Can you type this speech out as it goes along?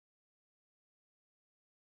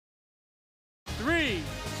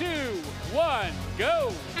1,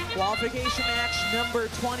 go! Qualification match number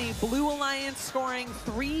 20. Blue Alliance scoring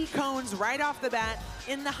 3 cones right off the bat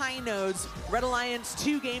in the high nodes. Red Alliance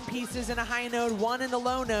 2 game pieces in a high node, 1 in the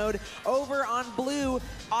low node. Over on blue,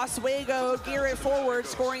 Oswego, Garrett Forward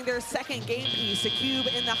scoring their 2nd game piece, a cube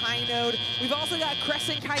in the high node. We've also got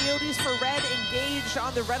Crescent Coyotes for red engaged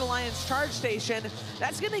on the Red Alliance charge station.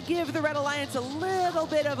 That's going to give the Red Alliance a little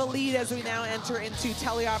bit of a lead as we now enter into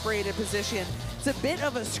teleoperated position. It's a bit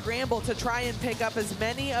of a scramble to try and pick up as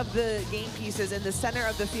many of the game pieces in the center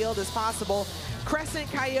of the field as possible.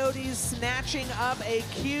 Crescent Coyotes snatching up a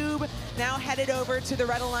cube, now headed over to the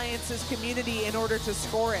Red Alliance's community in order to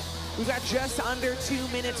score it. We've got just under 2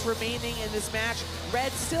 minutes remaining in this match.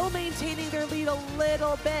 Red still maintaining their lead a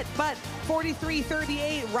little bit, but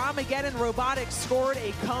 43-38, Ramageddon Robotics scored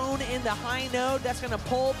a cone in the high node. That's gonna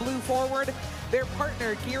pull blue forward. Their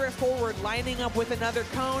partner, Garrett Forward, lining up with another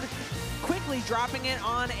cone, quickly dropping it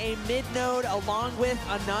on a mid node along with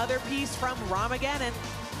another piece from Ramageddon.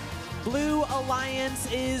 Blue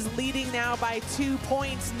Alliance is leading now by 2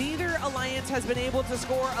 points. Neither Alliance has been able to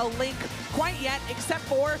score a link quite yet, except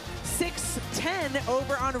for 6-10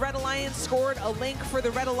 over on Red Alliance scored a link for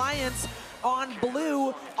the Red Alliance. On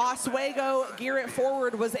blue, Oswego, Garrett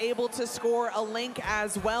Forward was able to score a link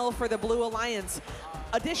as well for the Blue Alliance.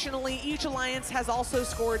 Additionally, each alliance has also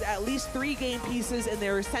scored at least 3 game pieces in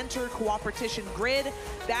their center cooperation grid.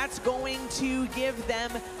 That's going to give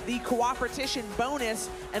them the cooperation bonus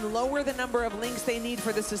and lower the number of links they need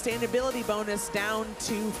for the sustainability bonus down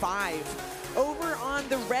to 5. Over on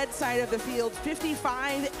the red side of the field,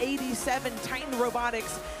 55-87, Titan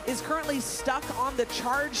Robotics is currently stuck on the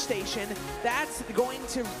charge station. That's going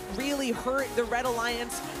to really hurt the Red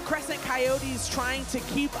Alliance. Crescent Coyotes trying to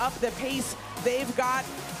keep up the pace. They've got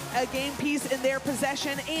a game piece in their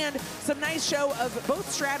possession and some nice show of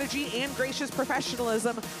both strategy and gracious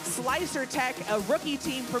professionalism. Slicer Tech, a rookie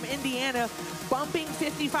team from Indiana, bumping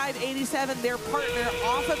 55-87, their partner,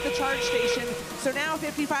 off of the charge station. So now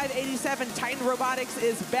 55-87, Titan Robotics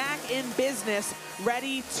is back in business,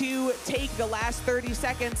 ready to take the last 30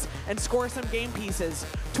 seconds and score some game pieces.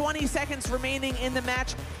 20 seconds remaining in the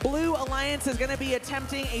match. Blue Alliance is going to be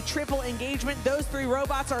attempting a triple engagement. Those 3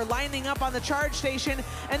 robots are lining up on the charge station,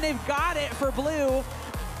 and they've got it for blue.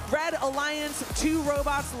 Red Alliance, 2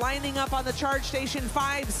 robots lining up on the charge station.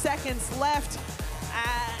 5 seconds left.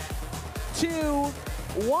 2,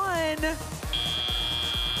 1.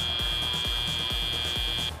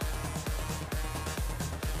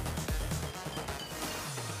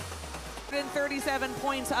 37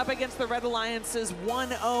 points up against the Red Alliance's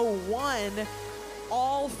 101.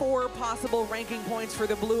 All 4 possible ranking points for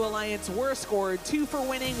the Blue Alliance were scored. 2 for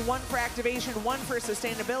winning, 1 for activation, 1 for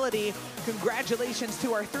sustainability. Congratulations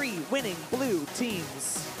to our 3 winning blue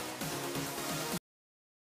teams.